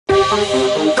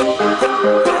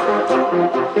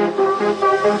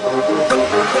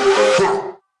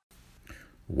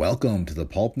Welcome to the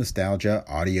Pulp Nostalgia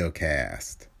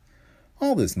Audiocast.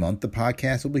 All this month, the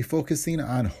podcast will be focusing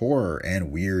on horror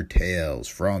and weird tales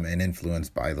from and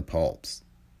influenced by the pulps.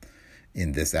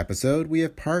 In this episode, we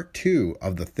have part 2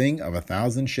 of The Thing of a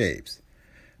Thousand Shapes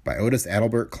by Otis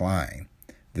Adelbert Kline.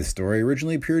 This story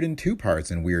originally appeared in 2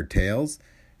 parts in Weird Tales.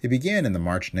 It began in the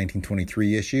March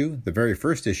 1923 issue, the very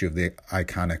first issue of the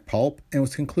iconic pulp, and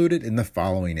was concluded in the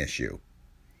following issue.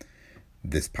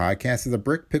 This podcast is a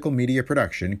Brick Pickle Media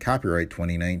production, copyright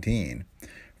 2019.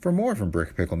 For more from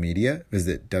Brick Pickle Media,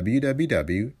 visit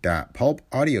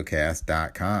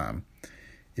www.pulpaudiocast.com.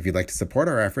 If you'd like to support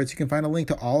our efforts, you can find a link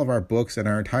to all of our books and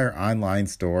our entire online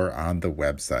store on the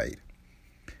website.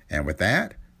 And with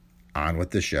that, on with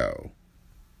the show.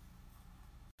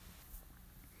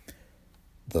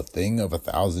 The Thing of a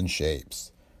Thousand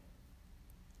Shapes,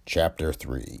 Chapter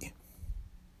 3.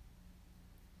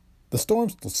 The storm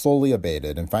slowly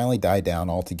abated and finally died down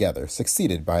altogether,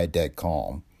 succeeded by a dead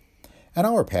calm. An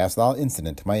hour passed without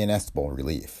incident to my inestimable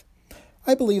relief.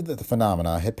 I believed that the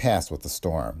phenomena had passed with the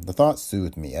storm. The thought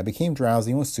soothed me. I became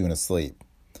drowsy and was soon asleep.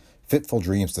 Fitful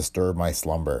dreams disturbed my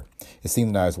slumber. It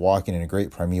seemed that I was walking in a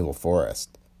great primeval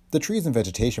forest. The trees and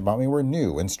vegetation about me were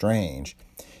new and strange.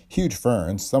 Huge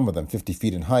ferns, some of them 50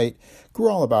 feet in height, grew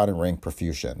all about in rank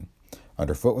profusion.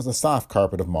 Underfoot was a soft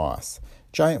carpet of moss.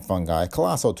 Giant fungi,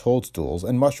 colossal toadstools,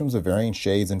 and mushrooms of varying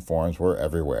shades and forms were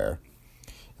everywhere.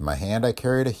 In my hand I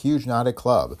carried a huge knotted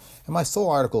club, and my sole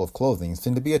article of clothing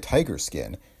seemed to be a tiger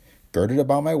skin, girded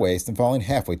about my waist and falling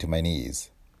halfway to my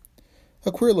knees.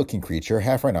 A queer-looking creature,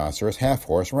 half rhinoceros, half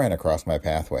horse, ran across my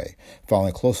pathway.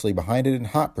 Following closely behind it in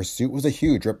hot pursuit was a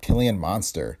huge reptilian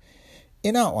monster.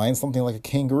 In outline, something like a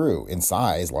kangaroo, in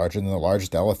size larger than the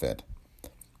largest elephant.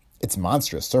 Its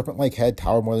monstrous, serpent-like head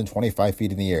towered more than 25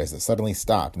 feet in the air as it suddenly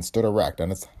stopped and stood erect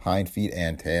on its hind feet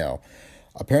and tail,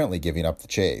 apparently giving up the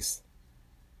chase.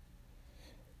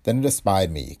 Then it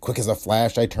espied me. Quick as a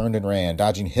flash, I turned and ran,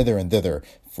 dodging hither and thither,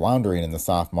 floundering in the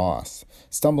soft moss,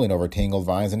 stumbling over tangled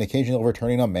vines and occasionally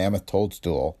overturning a mammoth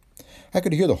toadstool. I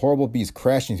could hear the horrible beast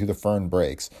crashing through the fern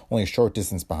brakes, only a short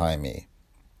distance behind me.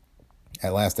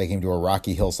 At last I came to a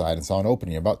rocky hillside and saw an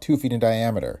opening about 2 feet in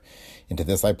diameter. Into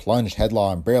this I plunged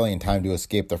headlong, barely in time to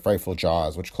escape the frightful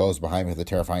jaws, which closed behind me with a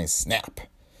terrifying snap.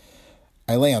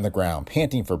 I lay on the ground,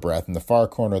 panting for breath, in the far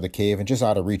corner of the cave and just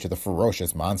out of reach of the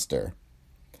ferocious monster.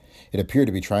 It appeared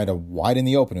to be trying to widen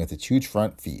the opening with its huge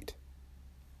front feet.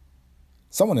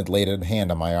 Someone had laid a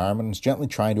hand on my arm and was gently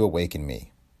trying to awaken me.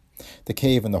 The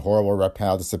cave and the horrible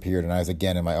reptile disappeared, and I was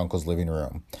again in my uncle's living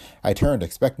room. I turned,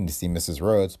 expecting to see Mrs.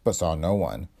 Rhodes, but saw no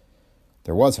one.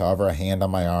 There was, however, a hand on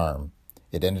my arm.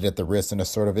 It ended at the wrist in a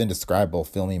sort of indescribable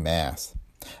filmy mass.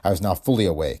 I was now fully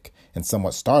awake, and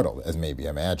somewhat startled, as may be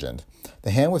imagined. The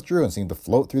hand withdrew and seemed to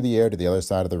float through the air to the other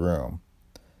side of the room.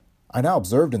 I now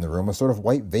observed in the room a sort of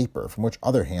white vapor from which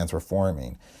other hands were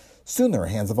forming. Soon there were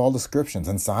hands of all descriptions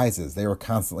and sizes. They were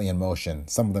constantly in motion,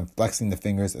 some of them flexing the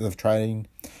fingers as if trying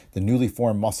the newly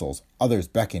formed muscles, others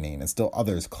beckoning, and still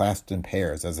others clasped in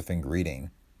pairs as if in greeting.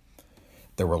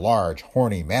 There were large,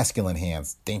 horny, masculine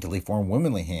hands, daintily formed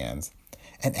womanly hands,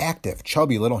 and active,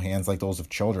 chubby little hands like those of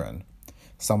children.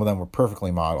 Some of them were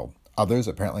perfectly modeled. Others,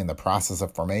 apparently in the process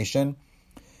of formation,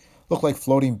 looked like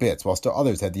floating bits, while still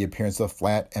others had the appearance of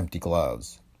flat, empty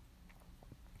gloves.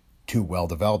 2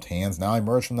 well-developed hands now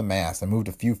emerged from the mass and moved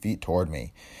a few feet toward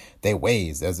me. They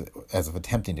waved as if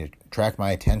attempting to attract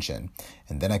my attention,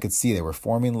 and then I could see they were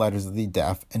forming letters of the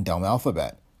deaf and dumb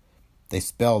alphabet. They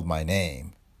spelled my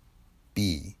name.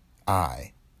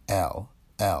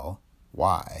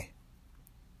 B-I-L-L-Y.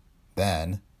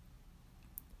 Then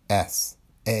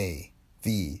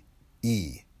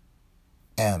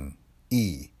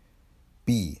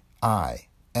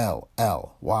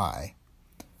S-A-V-E-M-E-B-I-L-L-Y.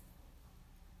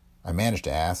 I managed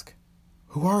to ask,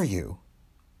 "Who are you?"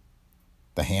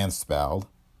 The hand spelled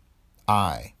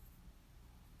I-A-M.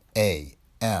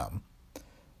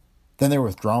 Then they were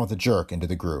withdrawn with a jerk into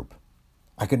the group.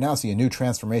 I could now see a new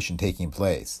transformation taking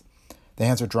place. The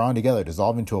hands were drawn together,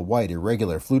 dissolving to a white,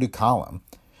 irregular, fluted column,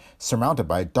 surmounted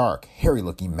by a dark,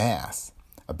 hairy-looking mass.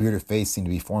 A bearded face seemed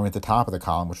to be forming at the top of the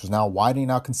column, which was now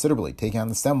widening out considerably, taking on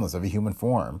the semblance of a human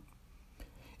form.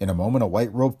 In a moment, a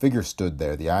white-robed figure stood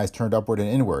there, the eyes turned upward and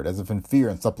inward, as if in fear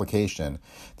and supplication,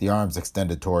 the arms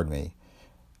extended toward me.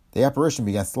 The apparition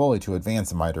began slowly to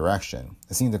advance in my direction.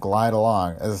 It seemed to glide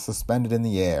along as if suspended in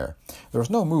the air. There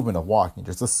was no movement of walking,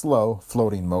 just a slow,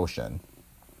 floating motion.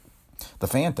 The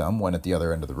phantom, when at the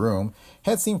other end of the room,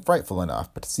 had seemed frightful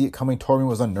enough, but to see it coming toward me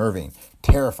was unnerving,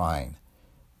 terrifying.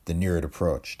 The nearer it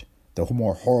approached, The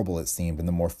more horrible it seemed, and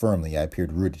the more firmly I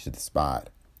appeared rooted to the spot.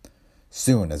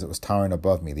 Soon, as it was towering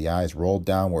above me, the eyes rolled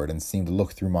downward and seemed to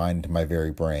look through mine into my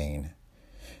very brain.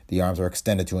 The arms were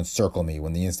extended to encircle me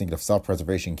when the instinct of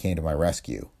self-preservation came to my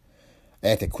rescue. I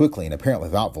acted quickly and apparently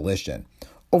without volition.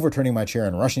 Overturning my chair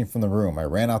and rushing from the room, I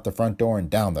ran out the front door and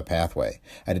down the pathway.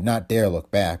 I did not dare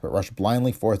look back, but rushed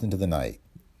blindly forth into the night.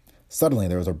 Suddenly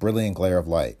there was a brilliant glare of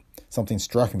light. Something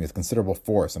struck me with considerable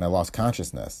force, and I lost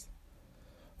consciousness.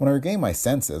 When I regained my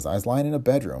senses, I was lying in a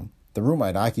bedroom, the room I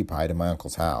had occupied in my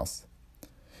uncle's house.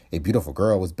 A beautiful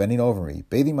girl was bending over me,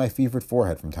 bathing my fevered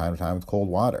forehead from time to time with cold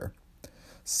water.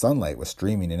 Sunlight was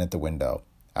streaming in at the window.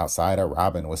 Outside, a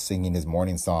robin was singing his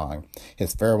morning song,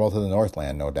 his farewell to the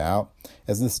Northland, no doubt,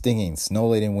 as the stinging,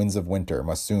 snow-laden winds of winter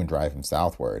must soon drive him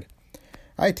southward.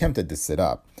 I attempted to sit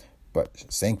up,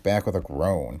 but sank back with a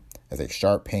groan as a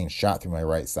sharp pain shot through my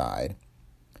right side.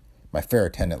 My fair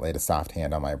attendant laid a soft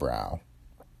hand on my brow.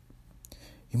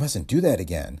 "You mustn't do that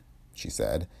again," she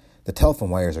said. "The telephone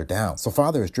wires are down, so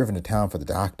Father has driven to town for the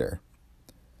doctor."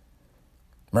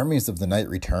 Memories of the night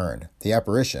returned, the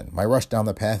apparition, my rush down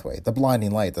the pathway, the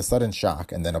blinding light, the sudden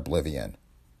shock, and then oblivion.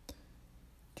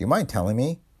 "Do you mind telling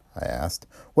me," I asked,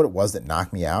 "what it was that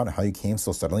knocked me out and how you came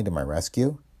so suddenly to my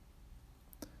rescue?"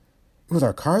 "It was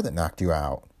our car that knocked you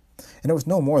out, and it was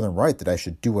no more than right that I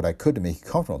should do what I could to make you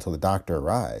comfortable until the doctor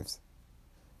arrives."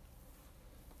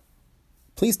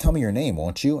 "Please tell me your name,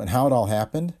 won't you, and how it all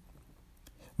happened?"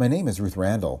 "My name is Ruth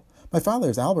Randall. My father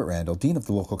is Albert Randall, dean of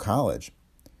the local college.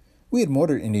 We had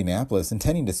motored to Indianapolis,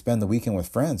 intending to spend the weekend with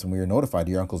friends when we were notified of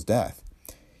your uncle's death.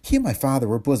 He and my father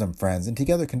were bosom friends, and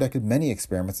together conducted many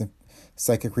experiments in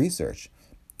psychic research.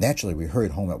 Naturally, we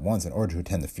hurried home at once in order to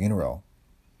attend the funeral.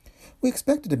 We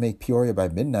expected to make Peoria by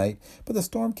midnight, but the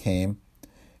storm came,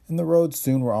 and the roads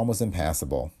soon were almost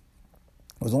impassable.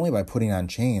 It was only by putting on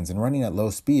chains and running at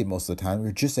low speed most of the time we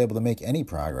were just able to make any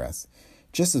progress.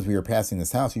 Just as we were passing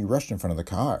this house, we rushed in front of the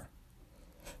car.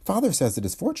 Father says it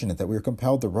is fortunate that we were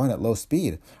compelled to run at low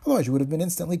speed, otherwise you would have been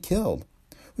instantly killed.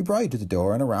 We brought you to the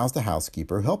door and aroused the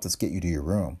housekeeper who helped us get you to your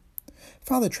room.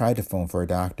 Father tried to phone for a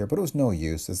doctor, but it was no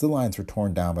use, as the lines were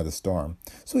torn down by the storm,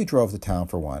 so he drove to town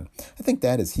for one. I think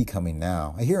that is he coming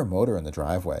now. I hear a motor in the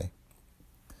driveway."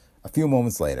 A few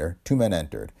moments later, 2 men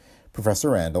entered.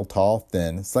 Professor Randall, tall,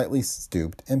 thin, slightly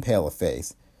stooped, and pale of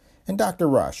face, and Dr.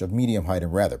 Rush, of medium height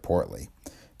and rather portly.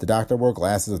 The doctor wore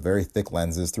glasses with very thick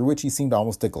lenses through which he seemed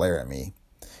almost to glare at me.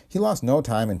 He lost no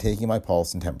time in taking my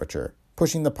pulse and temperature,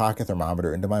 pushing the pocket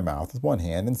thermometer into my mouth with one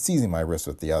hand and seizing my wrist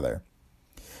with the other.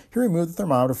 He removed the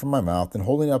thermometer from my mouth and,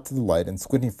 holding it up to the light and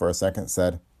squinting for a second,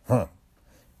 said, "Huh,"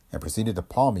 and proceeded to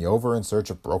paw me over in search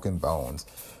of broken bones.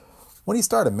 When he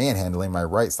started manhandling my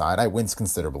right side, I winced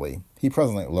considerably. He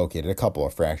presently located a couple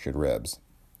of fractured ribs.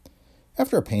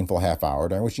 After a painful half hour,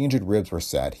 during which the injured ribs were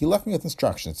set, he left me with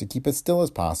instructions to keep as still as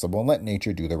possible and let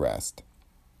nature do the rest.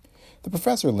 The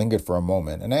professor lingered for a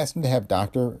moment and asked him to have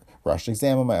Dr. Rush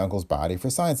examine my uncle's body for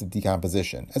signs of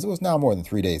decomposition, as it was now more than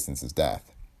 3 days since his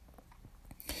death.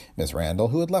 Miss Randall,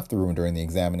 who had left the room during the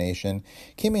examination,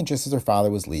 came in just as her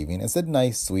father was leaving and said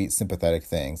nice, sweet, sympathetic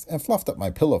things, and fluffed up my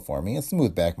pillow for me and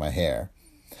smoothed back my hair.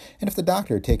 And if the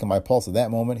doctor had taken my pulse at that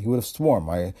moment, he would have sworn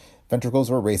my ventricles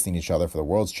were racing each other for the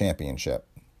world's championship.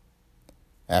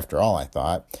 After all, I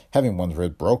thought, having one's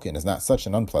rib broken is not such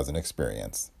an unpleasant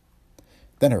experience.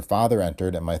 Then her father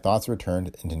entered, and my thoughts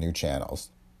returned into new channels.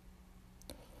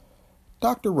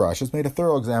 "Dr. Rush has made a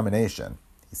thorough examination,"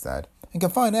 he said, "and can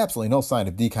find absolutely no sign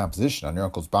of decomposition on your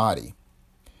uncle's body.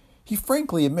 He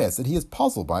frankly admits that he is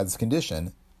puzzled by this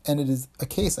condition, and it is a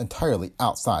case entirely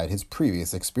outside his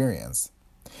previous experience.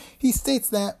 He states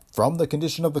that, from the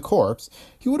condition of the corpse,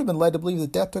 he would have been led to believe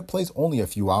that death took place only a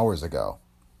few hours ago."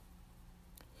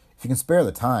 "If you can spare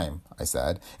the time," I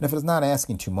said, "and if it is not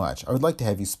asking too much, I would like to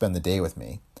have you spend the day with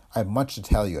me. I have much to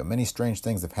tell you, and many strange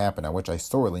things have happened on which I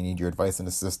sorely need your advice and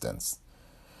assistance.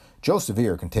 Joe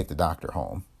Severe can take the doctor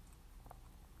home."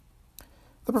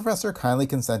 The professor kindly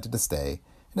consented to stay,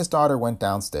 and his daughter went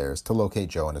downstairs to locate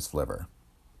Joe and his flivver.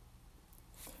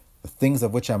 "The things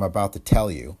of which I am about to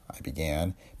tell you," I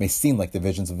began, "may seem like the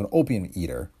visions of an opium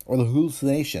eater or the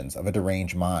hallucinations of a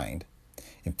deranged mind.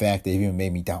 In fact, they have even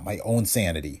made me doubt my own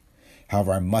sanity.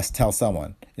 However, I must tell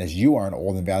someone, and as you are an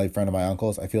old and valued friend of my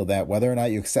uncle's, I feel that whether or not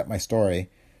you accept my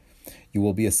story, you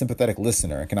will be a sympathetic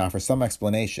listener and can offer some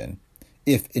explanation,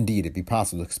 if indeed it be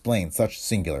possible to explain such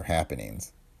singular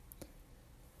happenings."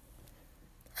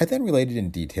 I then related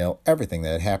in detail everything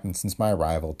that had happened since my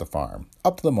arrival at the farm,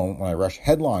 up to the moment when I rushed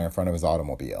headlong in front of his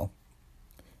automobile.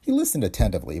 He listened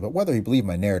attentively, but whether he believed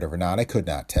my narrative or not, I could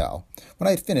not tell. When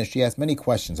I had finished, he asked many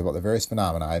questions about the various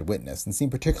phenomena I had witnessed, and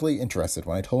seemed particularly interested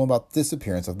when I told him about the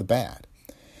disappearance of the bat.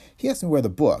 He asked me where the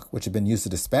book, which had been used to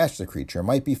dispatch the creature,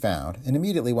 might be found, and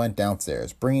immediately went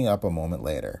downstairs, bringing up a moment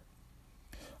later.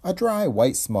 A dry,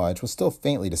 white smudge was still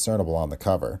faintly discernible on the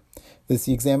cover. This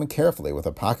he examined carefully with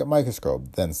a pocket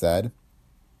microscope, then said,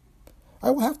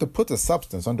 "I will have to put the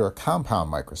substance under a compound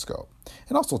microscope,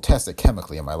 and also test it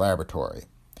chemically in my laboratory.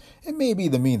 It may be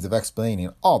the means of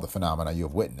explaining all the phenomena you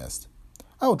have witnessed.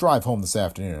 I will drive home this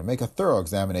afternoon and make a thorough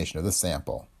examination of this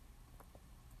sample."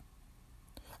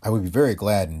 "I would be very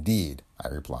glad indeed," I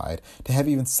replied, "to have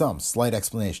even some slight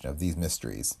explanation of these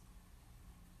mysteries."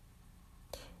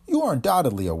 "You are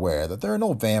undoubtedly aware that there are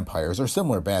no vampires or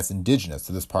similar bats indigenous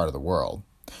to this part of the world.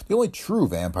 The only true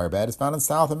vampire bat is found in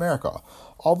South America,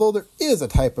 although there is a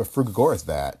type of frugivorous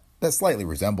bat that slightly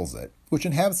resembles it, which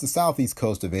inhabits the southeast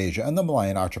coast of Asia and the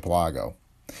Malayan archipelago.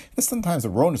 It is sometimes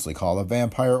erroneously called a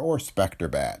vampire or spectre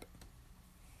bat.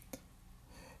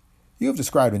 You have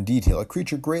described in detail a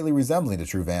creature greatly resembling a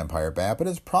true vampire bat, but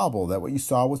it is probable that what you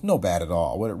saw was no bat at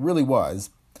all. What it really was,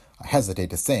 I hesitate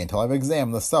to say until I have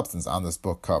examined the substance on this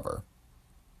book cover."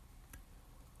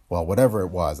 "Well, whatever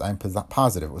it was, I am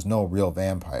positive it was no real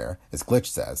vampire, as Glitch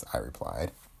says," I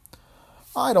replied.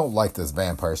 "I don't like this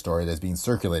vampire story that is being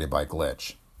circulated by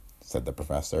Glitch," said the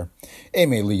professor. "It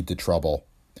may lead to trouble.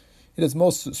 It is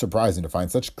most surprising to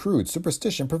find such crude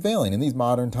superstition prevailing in these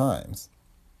modern times."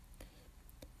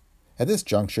 At this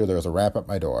juncture, there was a rap at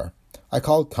my door. I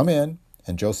called, "Come in,"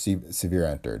 and Joe Sevier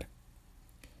entered.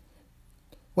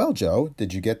 "Well, Joe,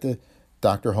 did you get the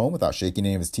doctor home without shaking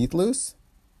any of his teeth loose?"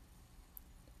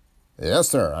 "Yes,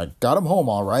 sir, I got him home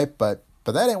all right, but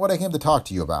that ain't what I came to talk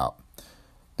to you about.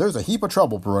 There's a heap of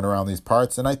trouble brewing around these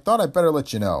parts, and I thought I'd better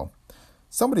let you know.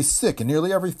 Somebody's sick in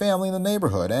nearly every family in the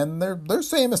neighborhood, and they're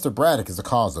saying Mr. Braddock is the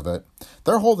cause of it.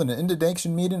 They're holding an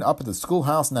indignation meeting up at the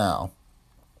schoolhouse now."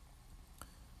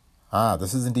 "Ah,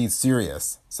 this is indeed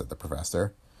serious," said the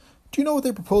professor. "Do you know what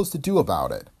they propose to do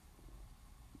about it?"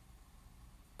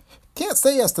 "Can't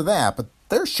say as to that, but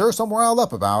they're sure some riled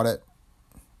up about it."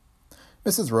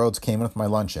 Mrs. Rhodes came in with my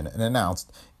luncheon and announced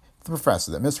to the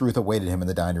professor that Miss Ruth awaited him in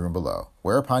the dining room below,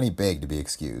 whereupon he begged to be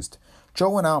excused. Joe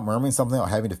went out murmuring something about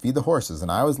having to feed the horses,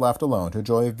 and I was left alone to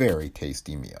enjoy a very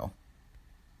tasty meal.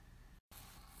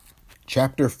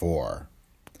 Chapter 4.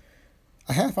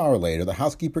 A half hour later, the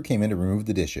housekeeper came in to remove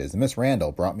the dishes, and Miss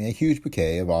Randall brought me a huge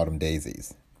bouquet of autumn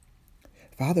daisies.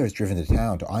 "Father has driven to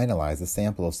town to analyze a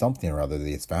sample of something or other that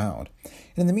he has found,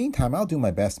 and in the meantime I'll do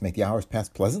my best to make the hours pass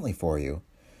pleasantly for you.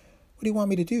 What do you want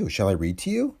me to do? Shall I read to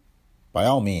you?" "By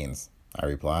all means," I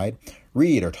replied.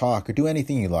 "Read or talk or do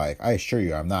anything you like. I assure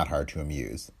you I'm not hard to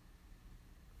amuse."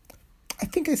 "I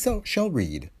think I shall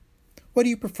read. What do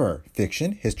you prefer,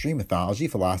 fiction, history, mythology,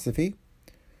 philosophy?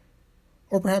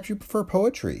 Or perhaps you prefer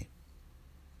poetry?"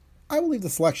 "I will leave the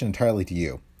selection entirely to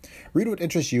you. Read what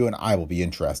interests you and I will be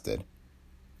interested."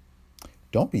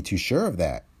 "Don't be too sure of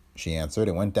that," she answered,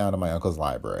 and went down to my uncle's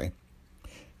library.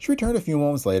 She returned a few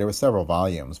moments later with several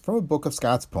volumes. From a book of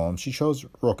Scott's poems she chose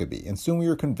Rokeby, and soon we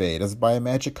were conveyed as by a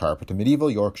magic carpet to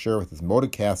medieval Yorkshire with its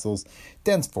moated castles,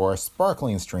 dense forests,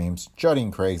 sparkling streams,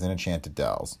 jutting crags, and enchanted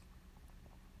dells.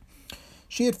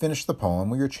 She had finished the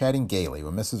poem. We were chatting gaily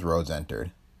when Mrs. Rhodes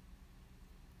entered.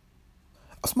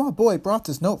 "A small boy brought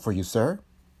this note for you, sir,"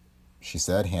 she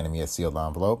said, handing me a sealed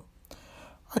envelope.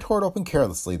 I tore it open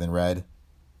carelessly, then read,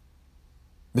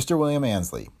 "Mr. William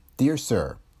Ansley, Dear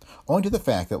Sir, owing to the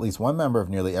fact that at least one member of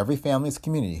nearly every family in this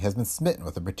community has been smitten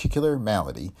with a particular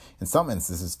malady, in some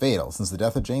instances fatal, since the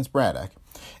death of James Braddock,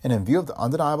 and in view of the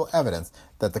undeniable evidence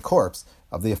that the corpse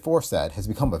of the aforesaid has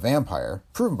become a vampire,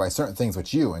 proven by certain things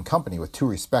which you, in company with two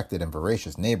respected and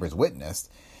veracious neighbors, witnessed,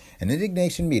 an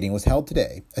indignation meeting was held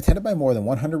today, attended by more than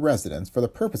 100 residents, for the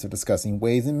purpose of discussing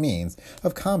ways and means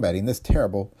of combating this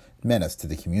terrible menace to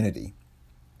the community.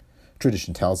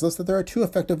 Tradition tells us that there are two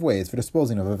effective ways for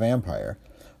disposing of a vampire.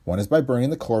 One is by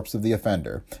burning the corpse of the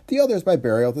offender. The other is by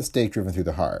burial with a stake driven through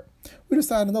the heart. We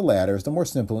decide on the latter as the more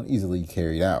simple and easily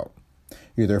carried out.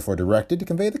 You are therefore directed to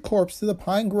convey the corpse to the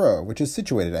Pine Grove, which is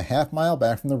situated a half-mile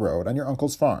back from the road on your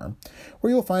uncle's farm, where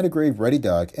you will find a grave ready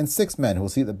dug and 6 men who will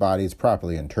see that the body is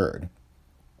properly interred.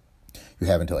 You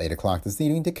have until 8 o'clock this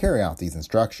evening to carry out these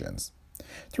instructions.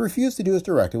 To refuse to do as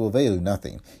directed will avail you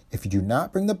nothing. If you do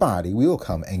not bring the body, we will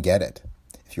come and get it.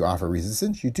 If you offer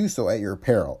resistance, you do so at your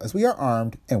peril, as we are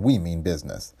armed and we mean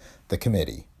business. The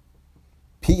Committee.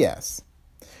 P.S.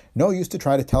 No use to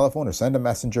try to telephone or send a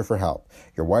messenger for help.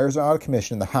 Your wires are out of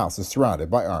commission and the house is surrounded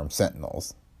by armed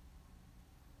sentinels.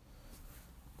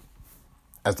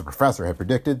 As the professor had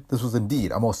predicted, this was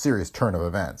indeed a most serious turn of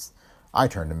events. I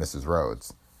turned to Mrs.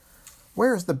 Rhodes.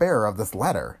 "Where is the bearer of this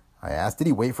letter?" I asked. "Did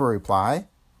he wait for a reply?"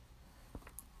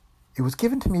 "It was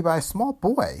given to me by a small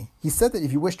boy. He said that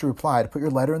if you wished to reply to put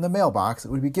your letter in the mailbox,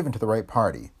 it would be given to the right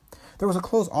party. There was a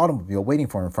closed automobile waiting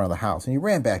for him in front of the house, and he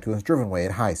ran back to his driven way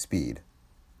at high speed."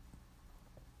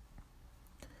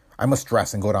 "I must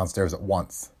dress and go downstairs at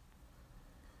once."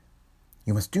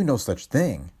 "You must do no such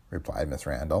thing," replied Miss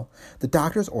Randall. "The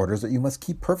doctor's orders that you must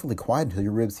keep perfectly quiet until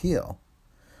your ribs heal."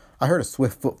 I heard a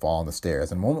swift footfall on the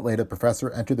stairs, and a moment later the professor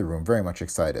entered the room very much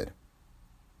excited.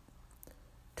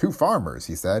 "Two farmers,"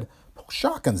 he said, "pull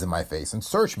shotguns in my face and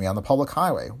search me on the public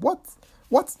highway.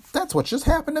 That's what just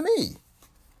happened to me."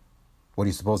 "What do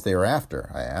you suppose they were after?"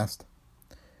 I asked.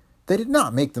 "They did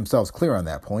not make themselves clear on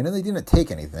that point, and they didn't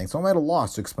take anything, so I'm at a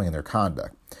loss to explain their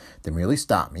conduct. They merely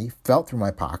stopped me, felt through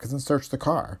my pockets, and searched the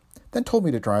car, then told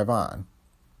me to drive on."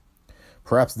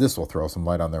 "Perhaps this will throw some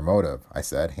light on their motive," I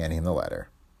said, handing him the letter.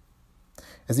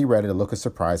 As he read it, a look of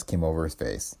surprise came over his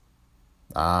face.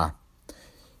 "Ah,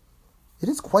 it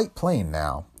is quite plain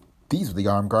now. These were the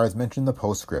armed guards mentioned in the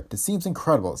postscript. It seems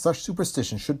incredible that such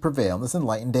superstition should prevail in this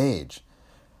enlightened age.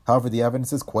 However, the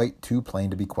evidence is quite too plain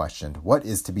to be questioned. What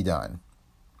is to be done?"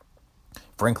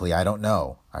 "Frankly, I don't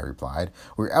know," I replied.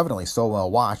 "We were evidently so well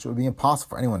watched it would be impossible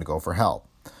for anyone to go for help.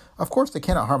 Of course, they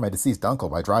cannot harm my deceased uncle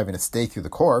by driving a stake through the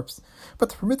corpse, but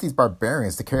to permit these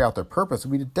barbarians to carry out their purpose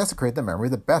would be to desecrate the memory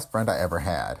of the best friend I ever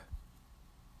had."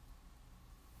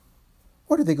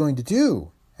 "What are they going to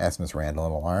do?" asked Miss Randall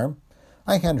in alarm.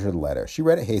 I handed her the letter. She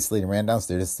read it hastily and ran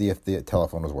downstairs to see if the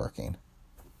telephone was working.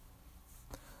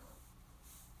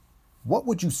 "What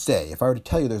would you say if I were to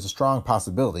tell you there's a strong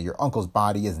possibility your uncle's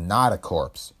body is not a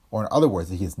corpse, or in other words,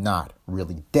 that he is not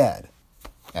really dead?"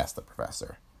 asked the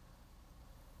professor.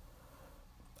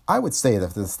 "I would say that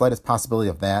if there's the slightest possibility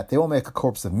of that, they will make a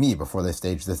corpse of me before they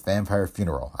stage this vampire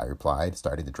funeral," I replied,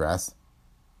 starting to dress.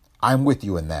 "I'm with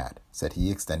you in that," said he,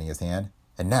 extending his hand.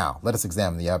 "And now, let us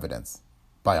examine the evidence."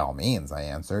 "By all means," I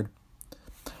answered.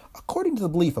 "According to the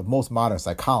belief of most modern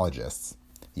psychologists,"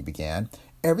 he began,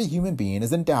 "every human being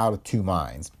is endowed with two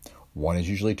minds. One is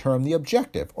usually termed the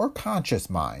objective or conscious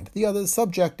mind, the other the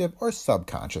subjective or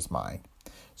subconscious mind.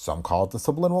 Some call it the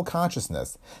subliminal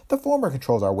consciousness. The former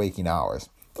controls our waking hours.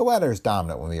 The latter is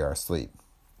dominant when we are asleep.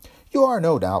 You are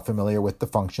no doubt familiar with the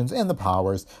functions and the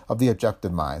powers of the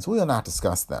objective mind, so we will not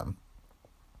discuss them.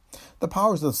 The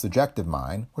powers of the subjective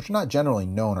mind, which are not generally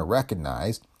known or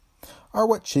recognized, are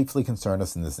what chiefly concern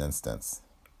us in this instance.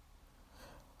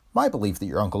 My belief that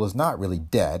your uncle is not really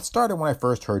dead started when I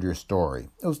first heard your story.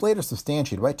 It was later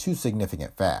substantiated by two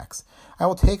significant facts. I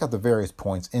will take out the various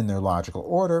points in their logical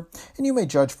order, and you may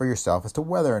judge for yourself as to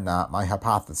whether or not my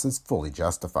hypothesis is fully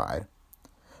justified.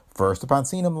 First, upon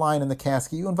seeing him lying in the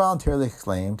casket, you involuntarily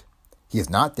exclaimed, 'He is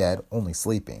not dead, only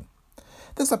sleeping.'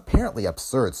 This apparently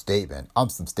absurd statement,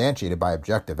 unsubstantiated by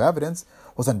objective evidence,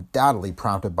 was undoubtedly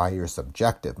prompted by your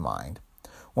subjective mind.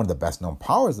 One of the best-known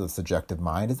powers of the subjective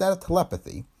mind is that of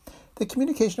telepathy, the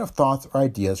communication of thoughts or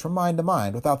ideas from mind to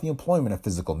mind without the employment of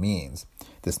physical means.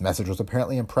 This message was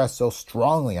apparently impressed so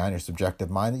strongly on your subjective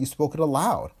mind that you spoke it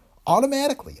aloud,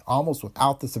 automatically, almost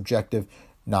without the subjective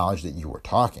knowledge that you were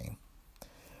talking.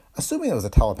 Assuming it was a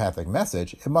telepathic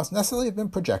message, it must necessarily have been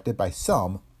projected by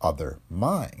some other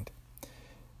mind.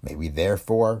 May we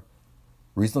therefore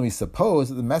reasonably suppose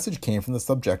that the message came from the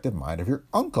subjective mind of your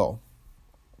uncle?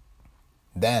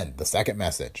 Then, the second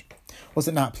message. Was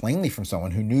it not plainly from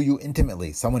someone who knew you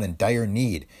intimately, someone in dire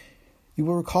need? You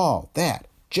will recall that,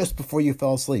 just before you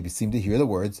fell asleep, you seemed to hear the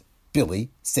words,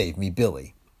 'Billy, save me,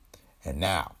 Billy.' And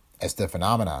now, as to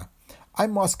phenomena, I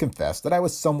must confess that I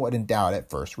was somewhat in doubt at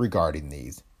first regarding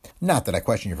these. Not that I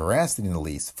question your veracity in the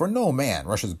least, for no man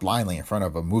rushes blindly in front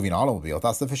of a moving automobile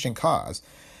without sufficient cause.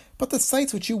 But the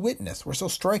sights which you witnessed were so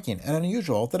striking and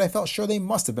unusual that I felt sure they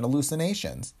must have been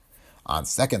hallucinations. On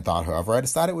second thought, however, I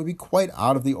decided it would be quite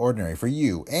out of the ordinary for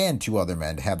you and two other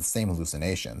men to have the same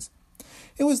hallucinations.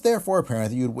 It was therefore apparent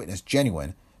that you had witnessed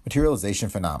genuine materialization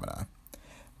phenomena.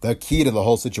 The key to the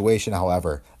whole situation,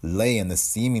 however, lay in the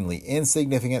seemingly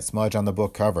insignificant smudge on the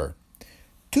book cover.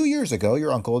 2 years ago,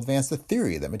 your uncle advanced the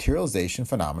theory that materialization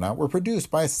phenomena were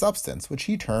produced by a substance which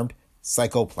he termed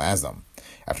psychoplasm.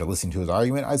 After listening to his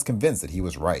argument, I was convinced that he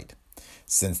was right.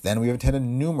 Since then, we have attended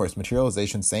numerous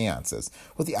materialization seances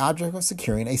with the object of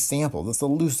securing a sample of this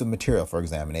elusive material for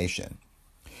examination.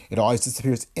 It always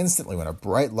disappears instantly when a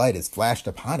bright light is flashed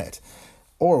upon it,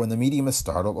 or when the medium is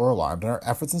startled or alarmed, and our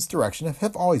efforts in this direction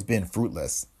have always been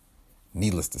fruitless.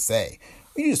 Needless to say,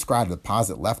 when you described the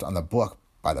deposit left on the book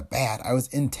by the bat, I was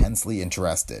intensely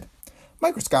interested.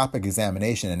 Microscopic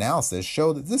examination and analysis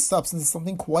show that this substance is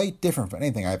something quite different from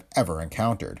anything I've ever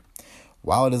encountered.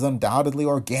 While it is undoubtedly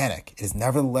organic, it is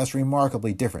nevertheless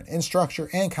remarkably different in structure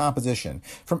and composition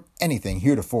from anything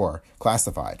heretofore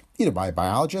classified, either by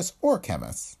biologists or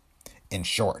chemists. In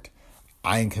short,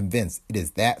 I am convinced it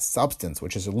is that substance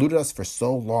which has eluded us for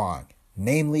so long,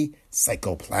 namely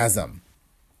psychoplasm.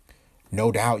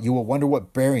 No doubt you will wonder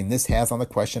what bearing this has on the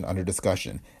question under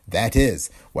discussion, that is,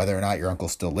 whether or not your uncle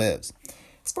still lives.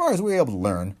 As far as we are able to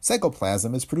learn,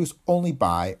 psychoplasm is produced only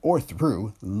by or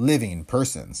through living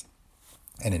persons.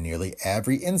 And in nearly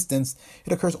every instance,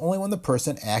 it occurs only when the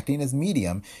person acting as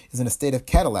medium is in a state of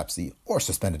catalepsy or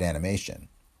suspended animation.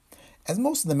 As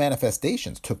most of the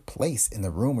manifestations took place in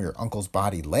the room where your uncle's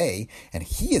body lay, and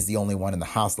he is the only one in the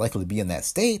house likely to be in that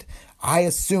state, I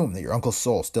assume that your uncle's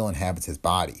soul still inhabits his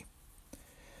body.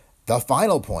 The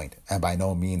final point, and by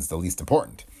no means the least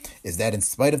important, is that in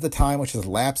spite of the time which has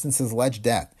elapsed since his alleged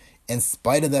death, in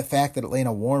spite of the fact that it lay in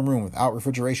a warm room without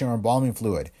refrigeration or embalming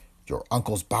fluid, your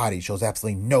uncle's body shows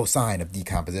absolutely no sign of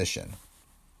decomposition.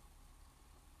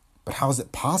 But how is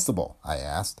it possible, I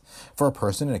asked, for a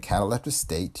person in a cataleptic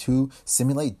state to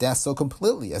simulate death so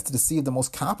completely as to deceive the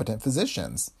most competent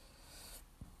physicians?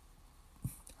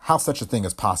 How such a thing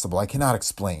is possible, I cannot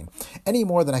explain, any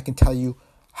more than I can tell you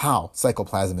how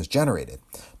psychoplasm is generated.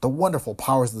 The wonderful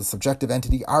powers of the subjective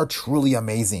entity are truly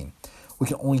amazing. We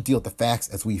can only deal with the facts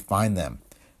as we find them.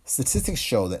 Statistics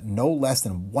show that no less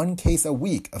than one case a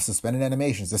week of suspended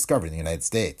animation is discovered in the United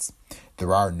States.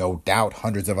 There are no doubt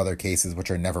hundreds of other cases which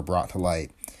are never brought to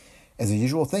light. As a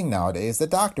usual thing nowadays, the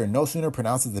doctor no sooner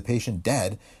pronounces the patient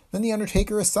dead than the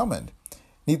undertaker is summoned.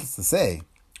 Needless to say,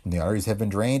 when the arteries have been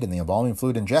drained and the embalming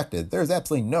fluid injected, there is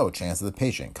absolutely no chance of the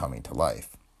patient coming to life.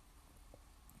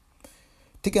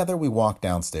 Together we walked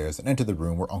downstairs and entered the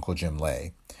room where Uncle Jim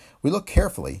lay. We looked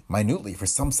carefully, minutely, for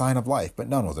some sign of life, but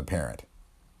none was apparent.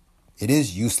 "It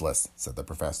is useless," said the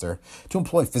professor, "to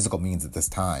employ physical means at this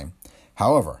time.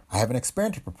 However, I have an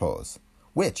experiment to propose,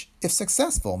 which, if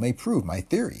successful, may prove my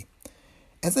theory.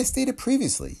 As I stated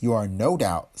previously, you are no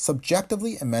doubt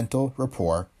subjectively in mental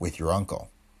rapport with your uncle.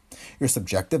 Your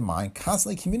subjective mind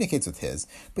constantly communicates with his,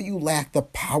 but you lack the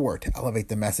power to elevate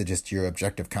the messages to your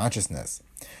objective consciousness.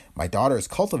 My daughter has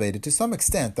cultivated to some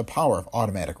extent the power of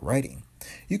automatic writing.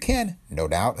 You can, no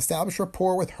doubt, establish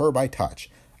rapport with her by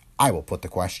touch. I will put the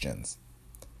questions."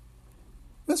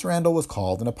 Miss Randall was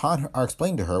called, and upon our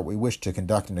explaining to her we wished to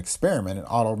conduct an experiment in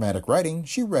automatic writing,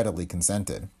 she readily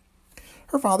consented.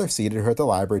 Her father seated her at the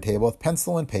library table with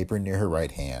pencil and paper near her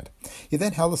right hand. He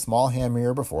then held a small hand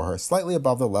mirror before her, slightly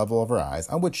above the level of her eyes,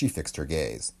 on which she fixed her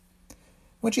gaze.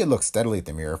 When she had looked steadily at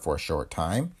the mirror for a short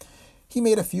time, he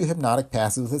made a few hypnotic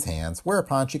passes with his hands,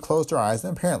 whereupon she closed her eyes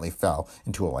and apparently fell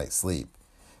into a light sleep.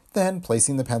 Then,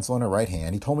 placing the pencil in her right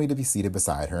hand, he told me to be seated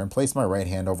beside her and placed my right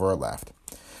hand over her left.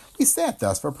 We sat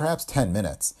thus for perhaps 10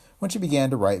 minutes, when she began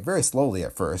to write very slowly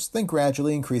at first, then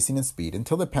gradually increasing in speed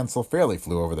until the pencil fairly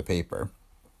flew over the paper.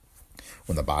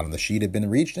 When the bottom of the sheet had been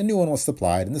reached, a new one was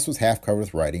supplied, and this was half covered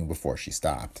with writing before she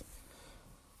stopped.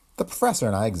 The professor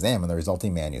and I examined the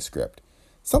resulting manuscript.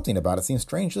 Something about it seemed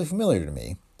strangely familiar to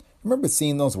me. I remember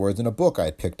seeing those words in a book I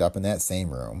had picked up in that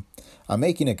same room. On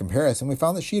making a comparison, we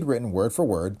found that she had written word for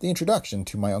word the introduction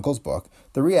to my uncle's book,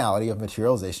 The Reality of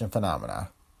Materialization Phenomena.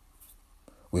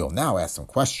 "We will now ask some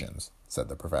questions," said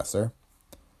the professor.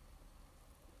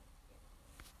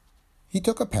 He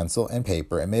took a pencil and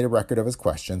paper and made a record of his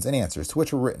questions and answers, to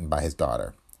which were written by his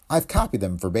daughter. I've copied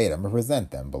them verbatim and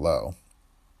present them below.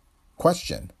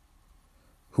 Question: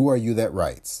 Who are you that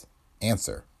writes?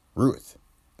 Answer: Ruth.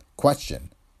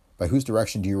 Question: By whose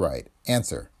direction do you write?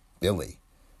 Answer: Billy.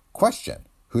 Question: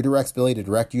 Who directs Billy to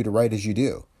direct you to write as you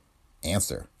do?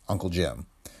 Answer: Uncle Jim.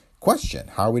 Question: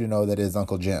 How are we to know that it is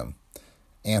Uncle Jim?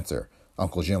 Answer: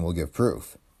 Uncle Jim will give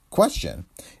proof. Question: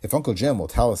 If Uncle Jim will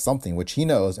tell us something which he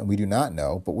knows and we do not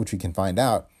know, but which we can find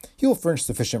out, he will furnish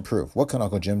sufficient proof. What can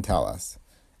Uncle Jim tell us?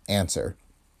 Answer: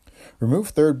 Remove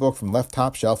third book from left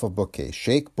top shelf of bookcase.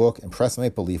 Shake book and press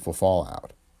maple leaf will fall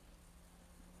out.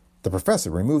 The professor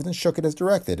removed and shook it as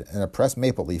directed, and a pressed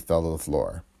maple leaf fell to the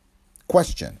floor.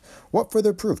 Question: What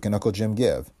further proof can Uncle Jim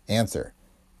give? Answer: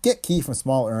 Get key from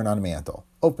small urn on mantel.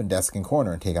 Open desk in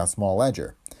corner and take out small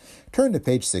ledger. Turn to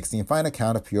page 60 and find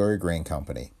account of Peoria Grain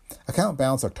Company. Account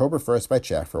balance October 1st by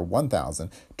check for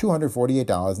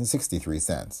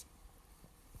 $1,248.63.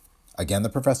 Again, the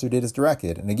professor did as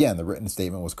directed, and again the written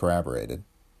statement was corroborated.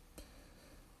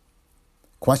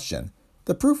 Question: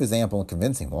 The proof is ample and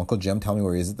convincing. Will Uncle Jim tell me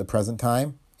where he is at the present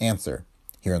time? Answer: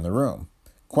 Here in the room.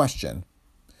 Question: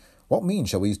 What means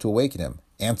shall we use to awaken him?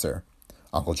 Answer: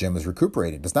 Uncle Jim is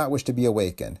recuperated, does not wish to be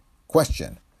awakened.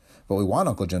 Question: But we want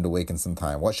Uncle Jim to waken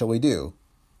sometime. What shall we do?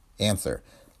 Answer: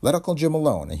 let Uncle Jim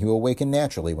alone, and he will awaken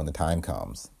naturally when the time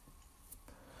comes.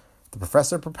 The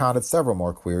professor propounded several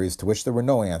more queries to which there were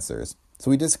no answers, so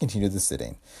we discontinued the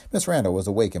sitting. Miss Randall was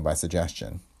awakened by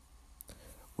suggestion.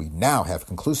 We now have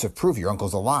conclusive proof your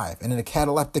uncle's alive and in a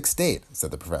cataleptic state,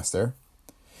 said the professor.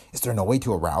 Is there no way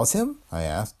to arouse him? I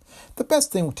asked. The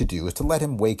best thing to do is to let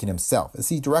him waken himself, as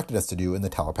he directed us to do in the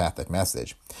telepathic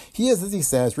message. He is, as he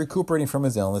says, recuperating from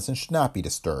his illness and should not be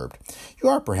disturbed. You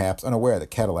are perhaps unaware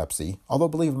that catalepsy, although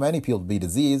believed many people to be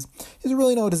disease, is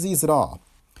really no disease at all.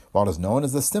 While it is known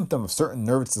as a symptom of certain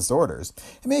nervous disorders,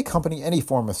 it may accompany any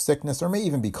form of sickness or may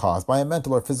even be caused by a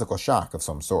mental or physical shock of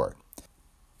some sort.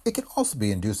 It can also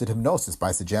be induced at hypnosis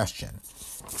by suggestion.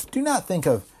 Do not think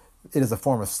of it as a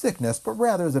form of sickness, but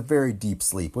rather as a very deep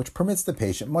sleep, which permits the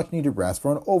patient much-needed rest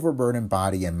for an overburdened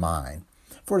body and mind.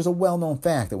 For it is a well-known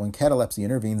fact that when catalepsy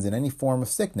intervenes in any form of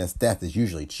sickness, death is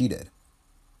usually cheated.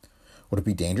 Would it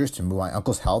be dangerous to move my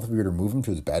uncle's health if we were to move him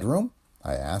to his bedroom?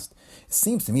 I asked. It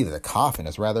seems to me that a coffin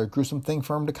is rather a gruesome thing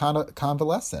for him to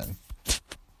convalesce in.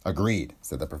 Agreed,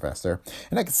 said the professor,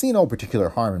 and I can see no particular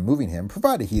harm in moving him,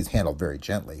 provided he is handled very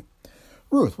gently.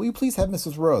 Ruth, will you please have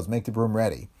Mrs. Rose make the room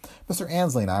ready? Mr.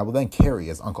 Ansley and I will then carry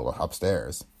his uncle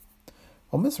upstairs.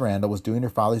 While Miss Randall was doing her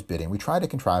father's bidding, we tried to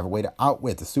contrive a way to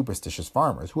outwit the superstitious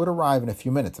farmers, who would arrive in a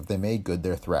few minutes if they made good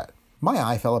their threat. My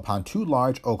eye fell upon 2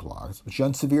 large oak logs, which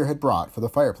young Severe had brought for the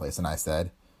fireplace, and I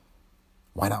said,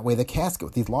 Why not weigh the casket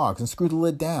with these logs and screw the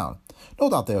lid down? No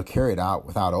doubt they'll carry it out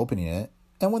without opening it,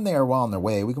 and when they are well on their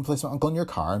way, we can place my uncle in your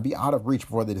car and be out of reach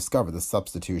before they discover the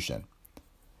substitution.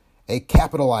 A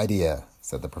capital idea,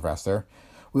 said the professor.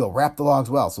 We will wrap the logs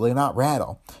well so they do not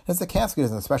rattle. As the casket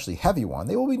is an especially heavy one,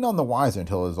 they will be none the wiser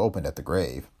until it is opened at the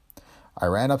grave. I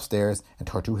ran upstairs and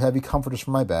tore 2 heavy comforters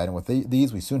from my bed, and with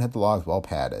these we soon had the logs well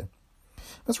padded.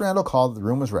 Miss Randall called that the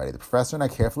room was ready. The professor and I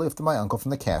carefully lifted my uncle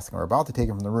from the casket and were about to take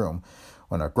him from the room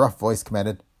when a gruff voice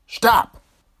commanded, Stop!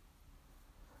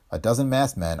 A dozen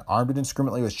masked men, armed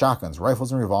indiscriminately with shotguns,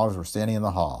 rifles, and revolvers, were standing in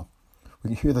the hall. We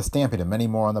could hear the stamping of many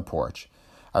more on the porch.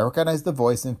 I recognized the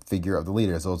voice and figure of the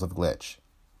leader as those of Glitch.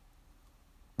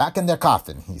 Back in their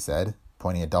coffin, he said,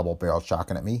 pointing a double-barreled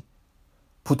shotgun at me.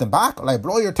 Put them back, or I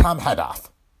blow your tom head off.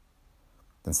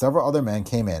 Then several other men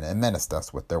came in and menaced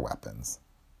us with their weapons.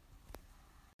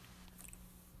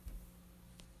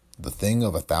 The Thing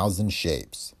of 1,000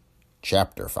 Shapes,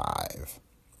 Chapter 5.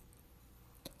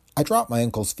 I dropped my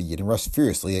uncle's feet and rushed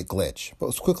furiously at Glitch, but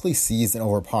was quickly seized and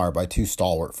overpowered by 2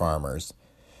 stalwart farmers.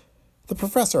 The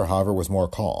professor, however, was more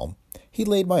calm. He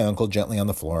laid my uncle gently on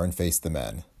the floor and faced the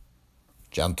men.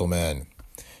 Gentlemen,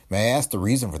 may I ask the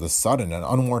reason for this sudden and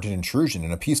unwarranted intrusion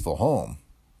in a peaceful home?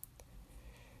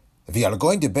 If you are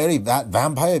going to bury that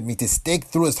vampire, me to stake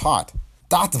through his heart.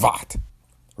 That's what,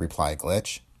 replied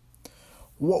Glitch.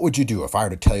 What would you do if I were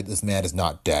to tell you this man is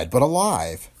not dead, but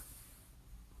alive?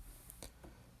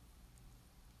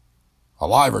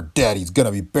 Alive or dead, he's going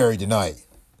to be buried tonight,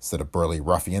 said a burly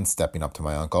ruffian, stepping up to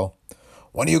my uncle.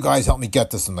 One of you guys help me get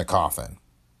this in the coffin.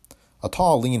 A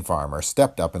tall, lean farmer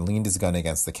stepped up and leaned his gun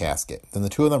against the casket. Then the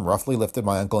 2 of them roughly lifted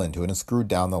my uncle into it and screwed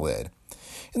down the lid.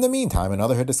 In the meantime,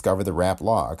 another had discovered the wrapped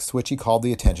logs, to which he called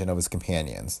the attention of his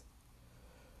companions.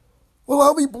 Well,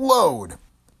 I'll be blowed.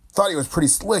 Thought he was pretty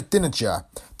slick, didn't ya?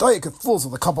 Thought you could fool us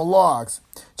with a couple logs.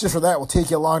 Just for that, we'll take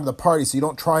you along to the party so you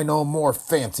don't try no more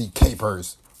fancy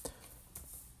capers.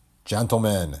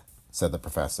 Gentlemen, said the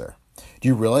professor, do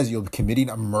you realize you'll be committing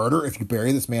a murder if you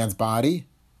bury this man's body?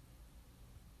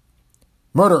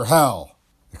 Murder, hell,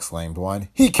 exclaimed one.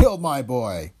 He killed my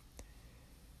boy.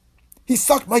 He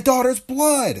sucked my daughter's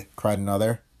blood, cried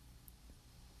another.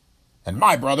 And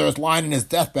my brother is lying in his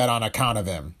deathbed on account of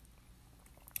him,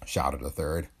 shouted a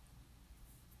third.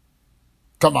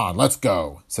 Come on, let's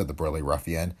go, said the burly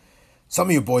ruffian. Some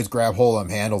of you boys grab hold of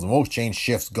them handles and we'll change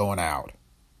shifts going out.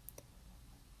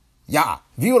 Ja,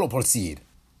 we will proceed.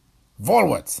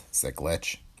 Vorwärts, said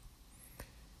Glitch.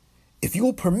 If you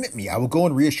will permit me, I will go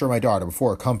and reassure my daughter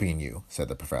before accompanying you, said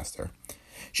the professor.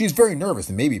 She is very nervous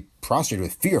and may be prostrated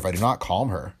with fear if I do not calm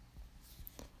her.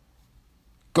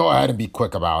 Go ahead and be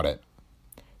quick about it.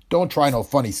 Don't try no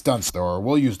funny stunts, though, or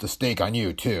we'll use the stake on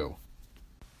you, too.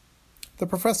 The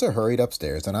professor hurried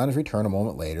upstairs, and on his return a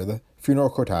moment later, the funeral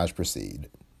cortege proceeded.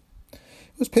 It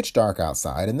was pitch dark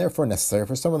outside, and therefore necessary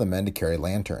for some of the men to carry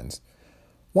lanterns.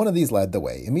 One of these led the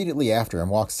way. Immediately after him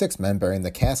walked 6 men bearing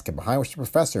the casket, behind which the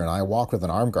professor and I walked with an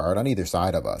armed guard on either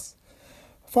side of us.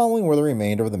 Following were the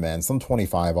remainder of the men, some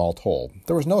 25 all told.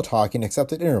 There was no talking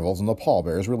except at intervals, and the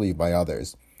pallbearers relieved by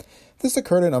others. This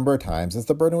occurred a number of times, as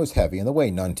the burden was heavy and the way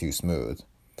none too smooth.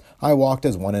 I walked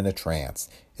as one in a trance.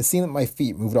 It seemed that my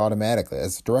feet moved automatically,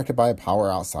 as directed by a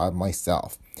power outside of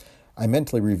myself. I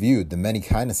mentally reviewed the many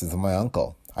kindnesses of my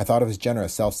uncle. I thought of his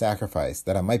generous self-sacrifice,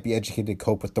 that I might be educated to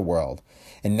cope with the world.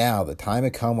 And now the time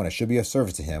had come when I should be of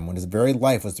service to him, when his very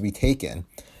life was to be taken.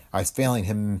 I was failing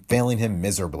him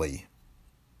miserably.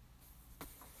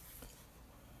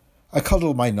 I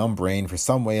cuddled my numb brain for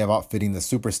some way of outfitting the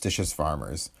superstitious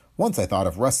farmers. Once I thought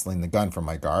of wresting the gun from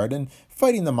my guard and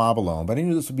fighting the mob alone, but I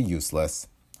knew this would be useless.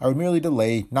 I would merely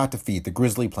delay, not defeat, the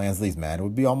grisly plans of these men, and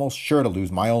would be almost sure to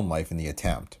lose my own life in the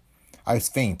attempt. I was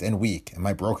faint and weak, and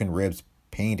my broken ribs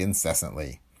pained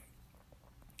incessantly.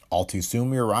 All too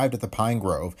soon we arrived at the pine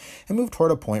grove and moved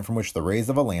toward a point from which the rays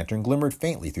of a lantern glimmered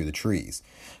faintly through the trees.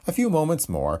 A few moments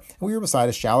more, and we were beside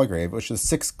a shallow grave at which the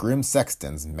 6 grim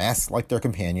sextons, masked like their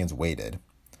companions, waited.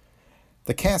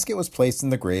 The casket was placed in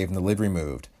the grave and the lid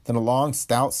removed. Then a long,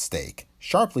 stout stake,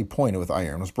 sharply pointed with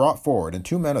iron, was brought forward, and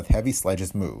 2 men with heavy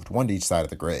sledges moved, one to each side of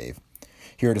the grave.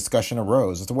 Here a discussion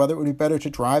arose as to whether it would be better to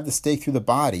drive the stake through the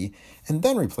body and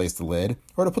then replace the lid,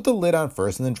 or to put the lid on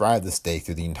first and then drive the stake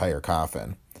through the entire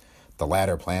coffin. The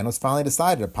latter plan was finally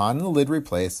decided upon and the lid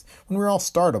replaced when we were all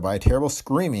startled by a terrible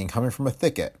screaming coming from a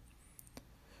thicket.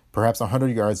 Perhaps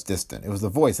 100 yards distant, it was the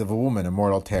voice of a woman in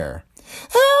mortal terror.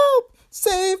 "Help!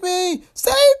 Save me!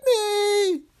 Save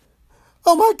me!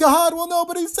 Oh my God, will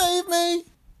nobody save me?"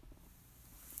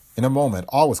 In a moment,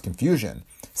 all was confusion.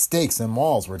 Stakes and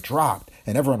mauls were dropped,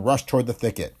 and everyone rushed toward the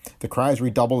thicket. The cries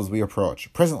redoubled as we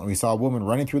approached. Presently we saw a woman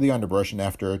running through the underbrush, and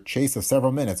after a chase of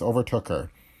several minutes, overtook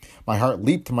her. My heart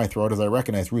leaped to my throat as I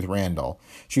recognized Ruth Randall.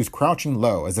 She was crouching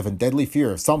low, as if in deadly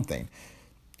fear of something,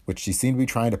 which she seemed to be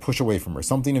trying to push away from her,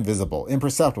 something invisible,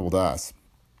 imperceptible to us.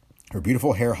 Her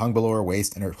beautiful hair hung below her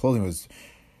waist, and her clothing was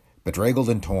bedraggled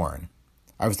and torn.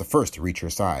 I was the first to reach her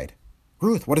side.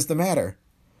 "Ruth, what is the matter?"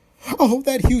 "Oh,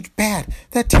 that huge bat!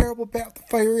 That terrible bat with the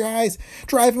fiery eyes!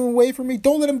 Drive him away from me!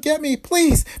 Don't let him get me!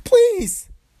 Please! Please!"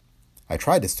 I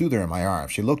tried to soothe her in my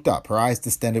arms. She looked up, her eyes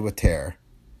distended with terror.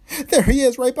 "There he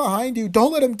is, right behind you!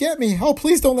 Don't let him get me! Oh,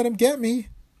 please don't let him get me!"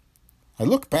 I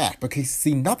looked back, but could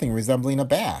see nothing resembling a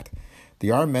bat.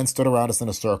 The armed men stood around us in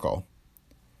a circle.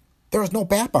 "There is no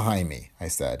bat behind me," I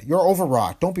said. "You're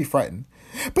overwrought. Don't be frightened."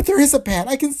 "But there is a bat.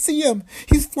 I can see him.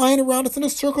 He's flying around us in a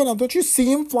circle now. Don't you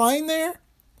see him flying there?"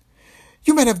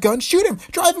 "You men have guns. Shoot him.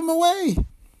 Drive him away."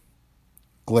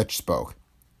 Glitch spoke.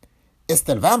 "It's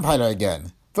the vampire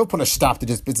again. We'll put a stop to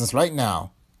this business right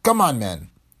now. Come on, men."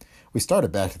 We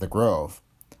started back to the grove.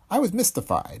 I was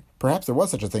mystified. Perhaps there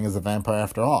was such a thing as a vampire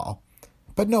after all.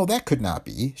 But no, that could not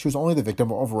be. She was only the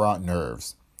victim of overwrought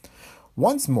nerves.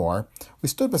 Once more, we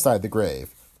stood beside the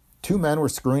grave. 2 men were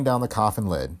screwing down the coffin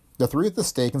lid. The 3 at the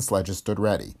stake and sledges stood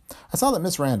ready. I saw that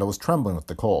Miss Randall was trembling with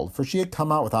the cold, for she had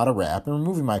come out without a wrap, and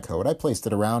removing my coat, I placed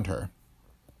it around her.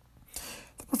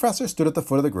 The professor stood at the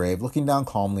foot of the grave, looking down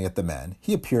calmly at the men.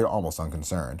 He appeared almost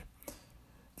unconcerned.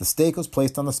 The stake was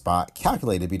placed on the spot,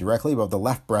 calculated to be directly above the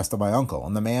left breast of my uncle,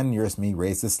 and the man nearest me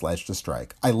raised his sledge to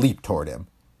strike. I leaped toward him.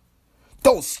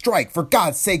 "Don't strike! For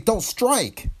God's sake, don't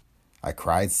strike!" I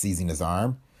cried, seizing his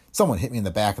arm. Someone hit me in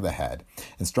the back of the head,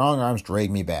 and strong arms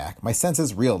dragged me back. My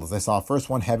senses reeled as I saw first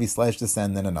one heavy sledge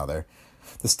descend, then another.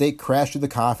 The stake crashed through the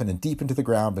coffin and deep into the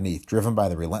ground beneath, driven by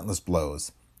the relentless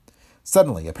blows.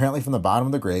 Suddenly, apparently from the bottom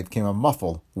of the grave, came a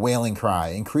muffled, wailing cry,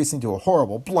 increasing to a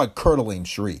horrible, blood-curdling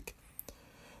shriek.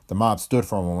 The mob stood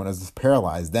for a moment as if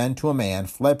paralyzed, then, to a man,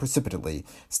 fled precipitately,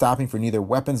 stopping for neither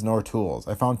weapons nor tools.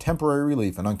 I found temporary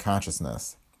relief in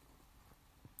unconsciousness.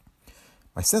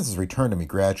 My senses returned to me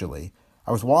gradually.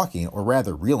 I was walking, or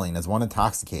rather reeling as one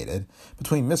intoxicated,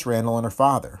 between Miss Randall and her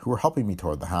father, who were helping me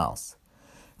toward the house.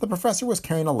 The professor was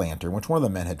carrying a lantern, which one of the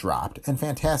men had dropped, and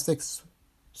fantastic,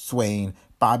 swaying,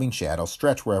 bobbing shadows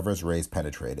stretched wherever his rays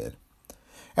penetrated.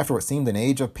 After what seemed an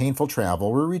age of painful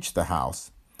travel, we reached the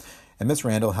house, and Miss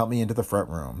Randall helped me into the front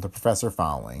room, the professor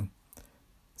following.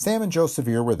 Sam and Joe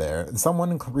Sevier were there, and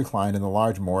someone reclined in the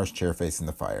large Morris chair facing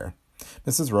the fire.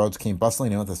 Mrs. Rhodes came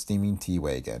bustling in with a steaming tea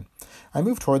wagon. I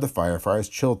moved toward the fire, for I was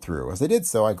chilled through. As I did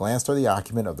so, I glanced toward the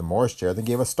occupant of the Morris chair, then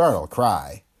gave a startled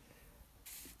cry.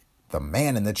 The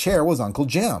man in the chair was Uncle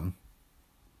Jim.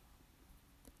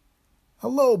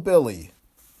 "Hello, Billy,"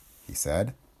 he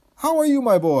said. "How are you,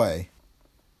 my boy?"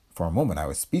 For a moment I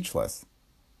was speechless.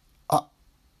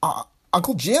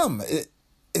 Uncle Jim,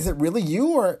 is it really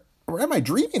you, or am I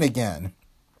dreaming again?"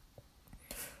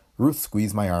 Ruth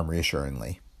squeezed my arm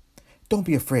reassuringly. "Don't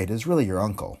be afraid, it is really your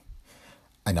uncle."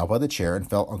 I knelt by the chair and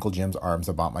felt Uncle Jim's arms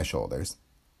about my shoulders.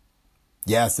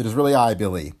 "Yes, it is really I,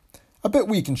 Billy. A bit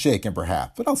weak and shaken,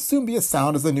 perhaps, but I'll soon be as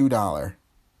sound as a new dollar."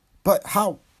 But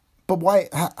how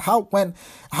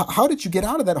did you get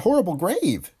out of that horrible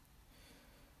grave?"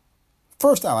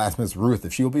 First, I'll ask Miss Ruth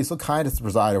if she will be so kind as to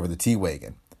preside over the tea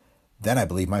wagon. Then I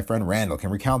believe my friend Randall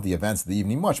can recount the events of the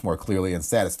evening much more clearly and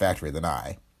satisfactorily than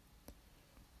I.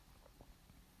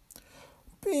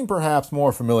 Being perhaps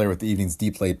more familiar with the evening's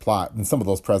deep-laid plot than some of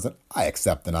those present, I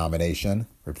accept the nomination,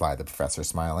 replied the professor,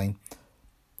 smiling.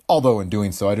 Although in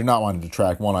doing so I do not want to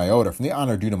detract one iota from the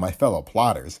honor due to my fellow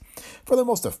plotters, for their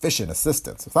most efficient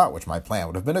assistance, without which my plan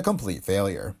would have been a complete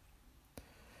failure.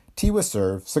 Tea was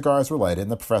served, cigars were lighted,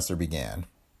 and the professor began.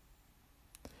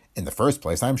 In the first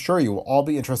place, I am sure you will all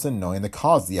be interested in knowing the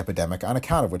cause of the epidemic on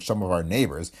account of which some of our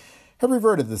neighbors have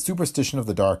reverted to the superstition of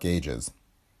the Dark Ages.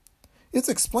 It's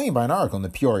explained by an article in the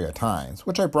Peoria Times,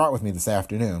 which I brought with me this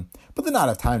afternoon, but did not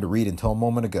have time to read until a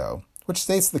moment ago, which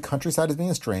states that the countryside is being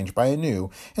estranged by a new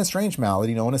and strange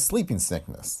malady known as sleeping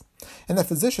sickness, and that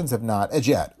physicians have not, as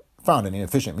yet, found any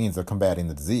efficient means of combating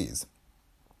the disease.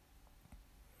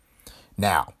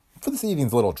 Now, for this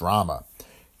evening's little drama.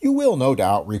 You will no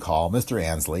doubt recall, Mr.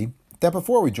 Ansley, that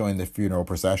before we joined the funeral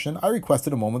procession, I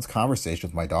requested a moment's conversation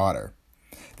with my daughter.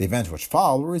 The events which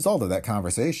followed were a result of that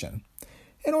conversation.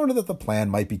 In order that the plan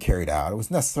might be carried out, it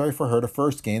was necessary for her to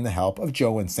first gain the help of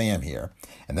Joe and Sam here,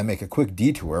 and then make a quick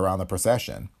detour around the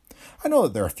procession. I know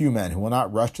that there are few men who will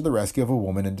not rush to the rescue of a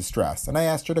woman in distress, and I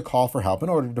asked her to call for help in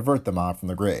order to divert the mob from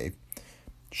the grave.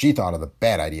 She thought of the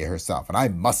bad idea herself, and I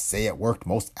must say it worked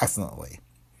most excellently.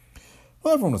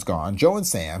 While everyone was gone, Joe and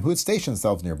Sam, who had stationed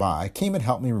themselves nearby, came and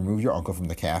helped me remove your uncle from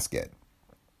the casket.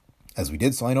 As we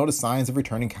did so, I noticed signs of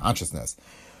returning consciousness,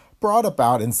 brought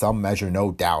about in some measure,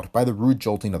 no doubt, by the rude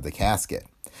jolting of the casket.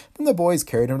 Then the boys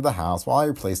carried him to the house while I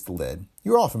replaced the lid.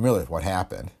 You are all familiar with what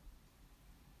happened.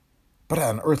 But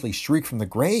an unearthly shriek from the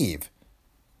grave,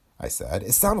 I said.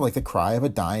 It sounded like the cry of a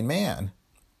dying man.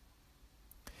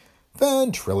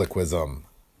 Ventriloquism,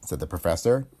 said the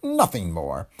professor. Nothing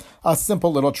more. A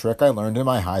simple little trick I learned in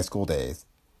my high school days.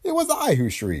 It was I who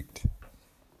shrieked.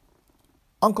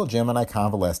 Uncle Jim and I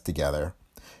convalesced together.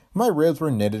 My ribs were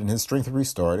knitted and his strength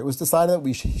restored. It was decided that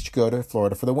he should go to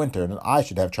Florida for the winter and I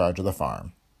should have charge of the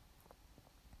farm.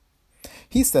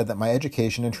 He said that my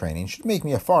education and training should make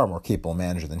me a far more capable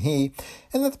manager than he,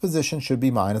 and that the position should be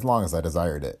mine as long as I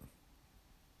desired it.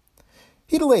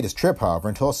 He delayed his trip, however,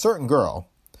 until a certain girl,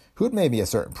 who had made me a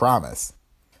certain promise,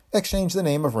 exchanged the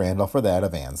name of Randall for that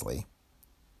of Ansley.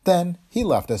 Then he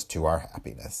left us to our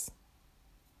happiness.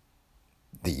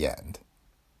 The end.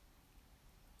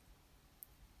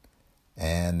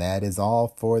 And that is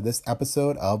all for this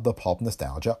episode of the Pulp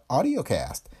Nostalgia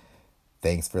Audiocast.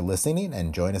 Thanks for listening,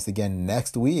 and join us again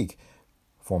next week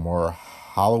for more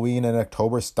Halloween and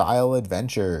October-style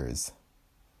adventures.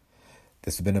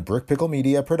 This has been a Brick Pickle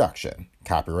Media production.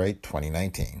 Copyright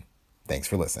 2019. Thanks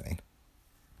for listening.